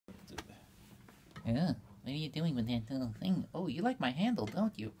Yeah. What are you doing with that little thing? Oh, you like my handle,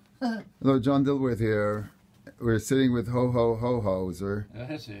 don't you? Hello, John Dilworth here. We're sitting with Hohauser.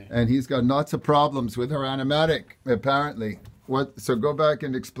 That's it. And he's got lots of problems with her animatic, apparently. So go back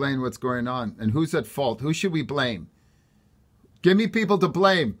and explain what's going on. And who's at fault? Who should we blame? Give me people to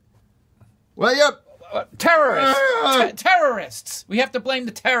blame. Well, yep. Terrorists! Terrorists! We have to blame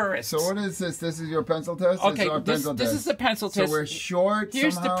the terrorists. So what is this? This is your pencil test? Okay, this is the pencil test. So we're short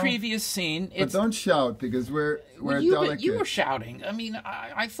Here's somehow? the previous scene. But don't shout, because we're delicate. You were shouting. I mean,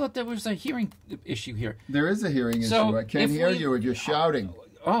 I thought there was a hearing issue here. There is a hearing issue. I can't hear you, or you're shouting.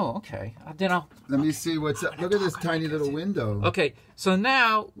 Oh, okay. Then I'll... Let me see what's up. Look at this tiny little window. Okay, so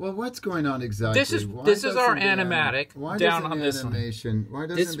now... Well, what's going on exactly? This is our animatic down on this animation. Why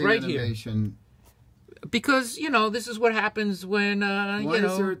doesn't it's the right animation... Here. Because, you know, this is what happens when, Why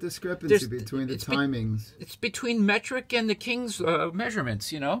is there a discrepancy between the timings? It's between metric and the king's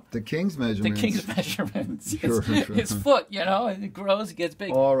measurements, you know? The king's measurements? The king's measurements. Sure. His foot, you know, and it grows, it gets big.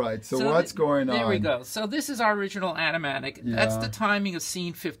 All right, so what's going on? There we go. So this is our original animatic. Yeah. That's the timing of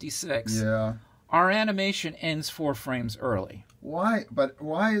scene 56. Yeah. Our animation ends 4 frames early. Why? But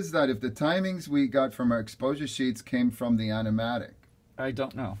why is that if the timings we got from our exposure sheets came from the animatic? I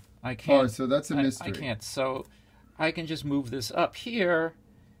don't know. I can't. Oh, so that's a mystery. I can't. So I can just move this up here,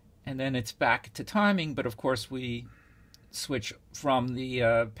 and then it's back to timing. But of course, we switch from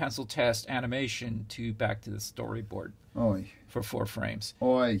the pencil test animation to back to the storyboard for 4 frames.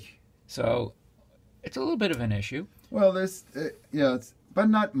 Oy. So it's a little bit of an issue. Well, but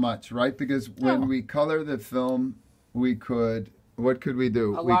not much, right? Because when we color the film, we could. What could we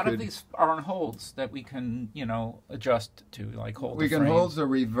do? A lot of these are on holds that we can, you know, adjust to, like hold the We can frames. hold the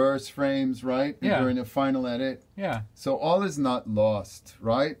reverse frames, right? Yeah. During the final edit. Yeah. So all is not lost,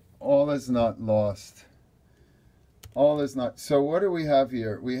 right? All is not lost. All is not. So what do we have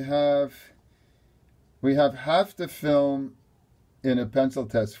here? We have half the film in a pencil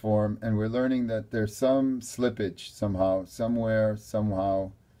test form, and we're learning that there's some slippage somehow, somewhere,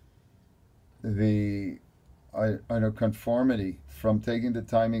 somehow. I know conformity from taking the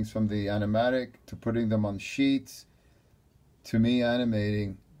timings from the animatic to putting them on sheets to me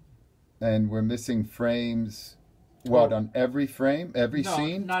animating, and we're missing frames. What, on every frame, every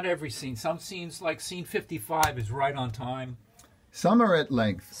scene? No, not every scene. Some scenes, like scene 55, is right on time. Some are at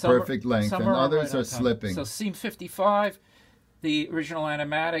length, perfect length, and others are slipping. So scene 55, the original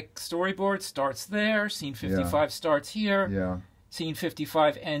animatic storyboard starts there. Scene 55 starts here. Yeah. Scene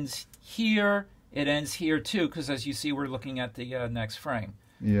 55 ends here. It ends here too, because as you see, we're looking at the next frame.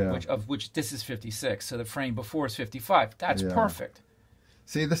 Yeah. Which this is 56, so the frame before is 55. That's perfect.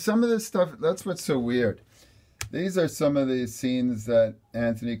 See, some of this stuff, that's what's so weird. These are some of the scenes that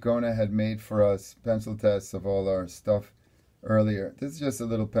Anthony Kona had made for us, pencil tests of all our stuff earlier. This is just a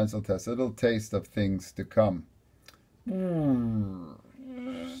little pencil test, a little taste of things to come. And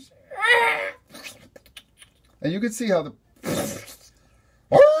you can see how the...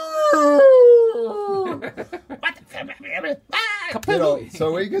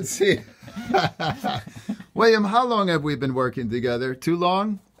 So we can see. William, how long have we been working together? Too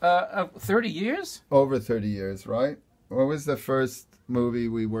long? 30 years? Over 30 years, right? What was the first movie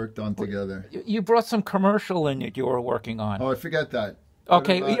we worked on together? You brought some commercial in that you were working on. Oh, I forget that.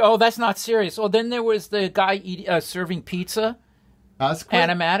 Okay. Oh, that's not serious. Well, then there was the guy serving pizza.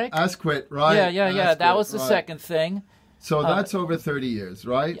 Animatic. Asquith, right? Yeah. That was the second thing. So that's over 30 years,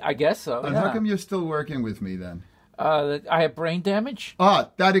 right? I guess so. And how come you're still working with me then? I have brain damage.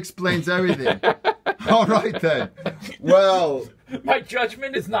 That explains everything. All right then. Well, my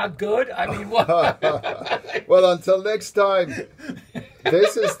judgment is not good. I mean, what? Well, until next time.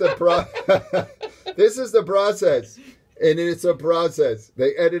 This is the This is the process, and it's a process.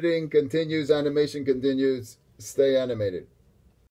 The editing continues, animation continues. Stay animated.